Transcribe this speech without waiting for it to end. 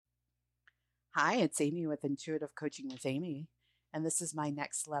Hi, it's Amy with Intuitive Coaching with Amy, and this is my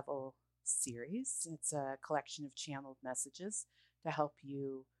Next Level series. It's a collection of channeled messages to help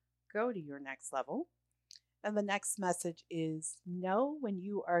you go to your next level. And the next message is know when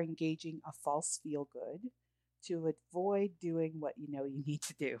you are engaging a false feel good to avoid doing what you know you need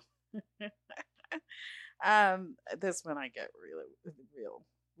to do. This one I get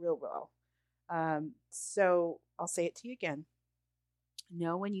real well. So I'll say it to you again.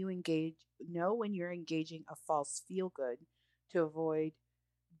 Know when you're engaging a false feel good to avoid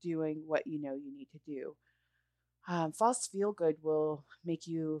doing what you know you need to do. False feel good will make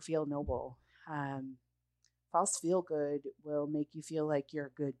you feel noble. Um, False feel good will make you feel like you're a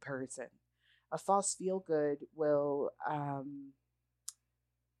good person. A false feel good will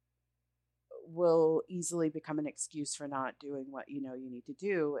easily become an excuse for not doing what you know you need to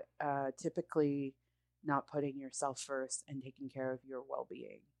do. Typically, not putting yourself first and taking care of your well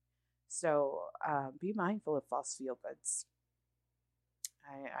being. So be mindful of false feel goods.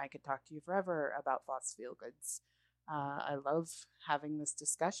 I could talk to you forever about false feel goods. I love having this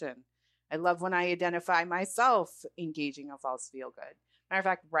discussion. I love when I identify myself engaging a false feel good. Matter of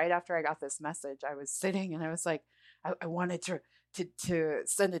fact, right after I got this message, I was sitting and I was like, I wanted to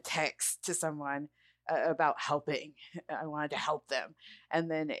send a text to someone about helping. I wanted to help them.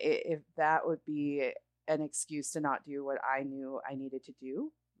 And then if that would be an excuse to not do what I knew I needed to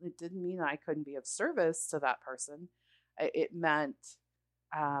do, it didn't mean I couldn't be of service to that person. It meant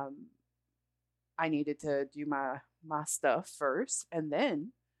um, I needed to do my stuff first, and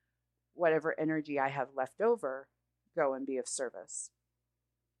then whatever energy I have left over, go and be of service.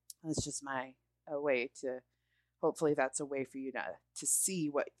 That's just my a way to. Hopefully, that's a way for you to see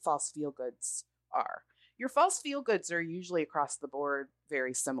what false feel goods are. Your false feel goods are usually across the board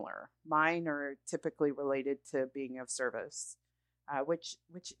very similar. Mine are typically related to being of service, which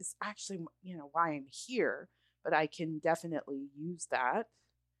is actually why I'm here. But I can definitely use that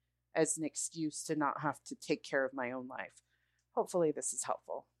as an excuse to not have to take care of my own life. Hopefully, this is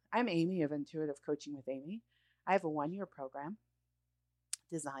helpful. I'm Amy of Intuitive Coaching with Amy. I have a 1 year program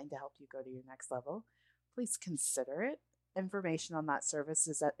designed to help you go to your next level. Please consider it. Information on that service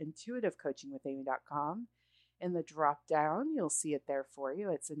is at intuitivecoachingwithamy.com. In the drop down, you'll see it there for you.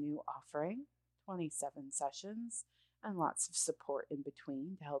 It's a new offering, 27 sessions, and lots of support in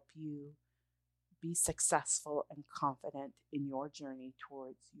between to help you be successful and confident in your journey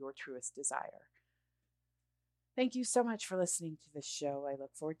towards your truest desire. Thank you so much for listening to this show. I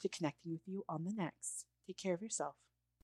look forward to connecting with you on the next. Take care of yourself.